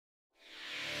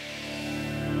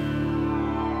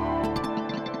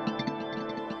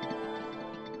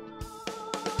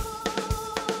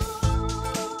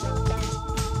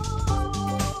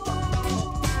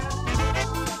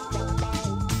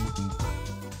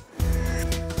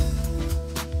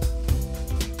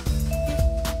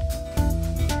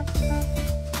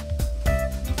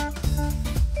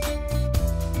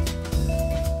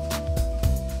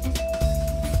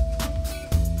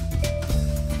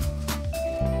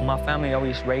My family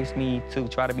always raised me to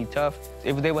try to be tough.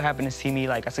 If they would happen to see me,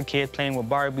 like, as a kid playing with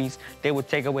Barbies, they would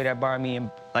take away that Barbie and,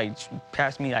 like,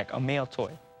 pass me, like, a male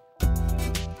toy.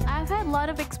 I've had a lot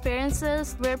of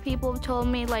experiences where people told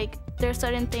me, like, there's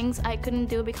certain things I couldn't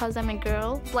do because I'm a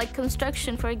girl. Like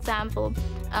construction, for example.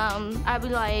 I'd be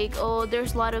like, oh,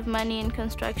 there's a lot of money in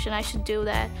construction, I should do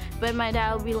that. But my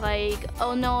dad would be like,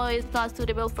 oh, no, it's not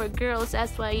suitable for girls,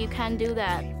 that's why you can't do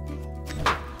that.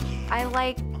 I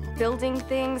like building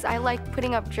things, I like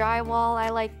putting up drywall, I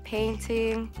like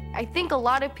painting. I think a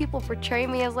lot of people portray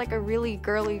me as like a really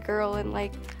girly girl, and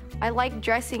like I like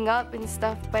dressing up and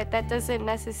stuff, but that doesn't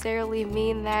necessarily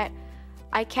mean that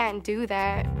I can't do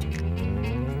that.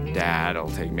 Dad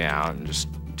will take me out and just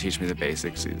teach me the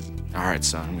basics. He's, all right,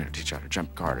 son, I'm gonna teach you how to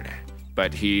jump a car today.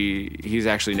 But he's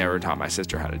actually never taught my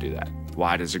sister how to do that.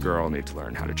 Why does a girl need to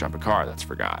learn how to jump a car? That's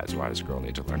for guys. Why does a girl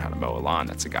need to learn how to mow a lawn?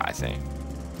 That's a guy thing.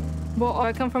 Well,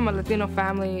 I come from a Latino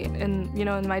family, and, you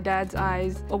know, in my dad's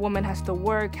eyes, a woman has to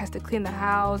work, has to clean the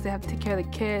house, they have to take care of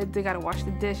the kids, they gotta wash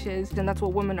the dishes, and that's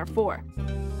what women are for.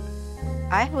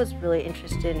 I was really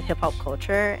interested in hip-hop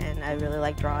culture, and I really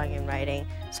like drawing and writing,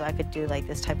 so I could do like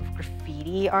this type of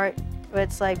graffiti art. But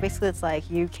it's like, basically it's like,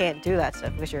 you can't do that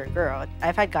stuff because you're a girl.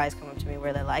 I've had guys come up to me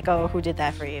where they're like, oh, who did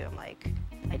that for you? I'm like,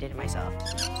 I did it myself.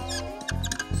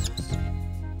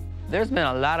 There's been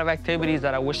a lot of activities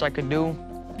that I wish I could do.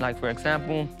 Like, for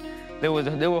example, they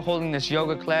were holding this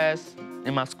yoga class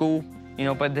in my school, you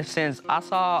know, but since I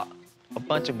saw a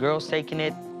bunch of girls taking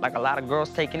it, like a lot of girls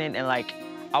taking it, and like,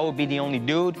 I would be the only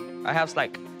dude, I have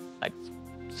like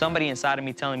somebody inside of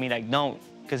me telling me, like, don't,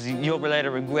 because you'll later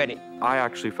regret it. I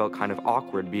actually felt kind of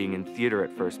awkward being in theater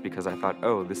at first because I thought,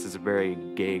 oh, this is a very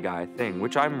gay guy thing,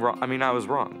 which I'm wrong. I mean, I was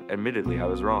wrong. Admittedly, I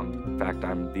was wrong. In fact,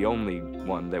 I'm the only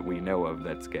one that we know of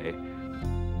that's gay.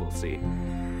 We'll see.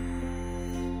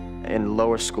 In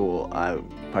lower school, I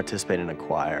participated in a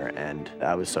choir, and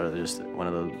I was sort of just one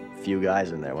of the few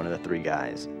guys in there, one of the 3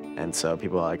 guys. And so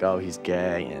people are like, oh, he's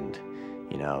gay, and,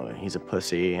 you know, he's a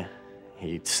pussy,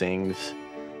 he sings.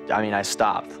 I mean, I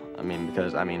stopped. I mean,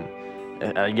 because, I mean,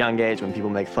 at a young age, when people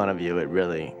make fun of you, it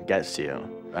really gets to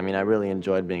you. I mean, I really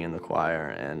enjoyed being in the choir,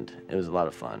 and it was a lot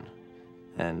of fun.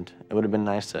 And it would have been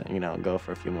nice to, you know, go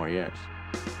for a few more years.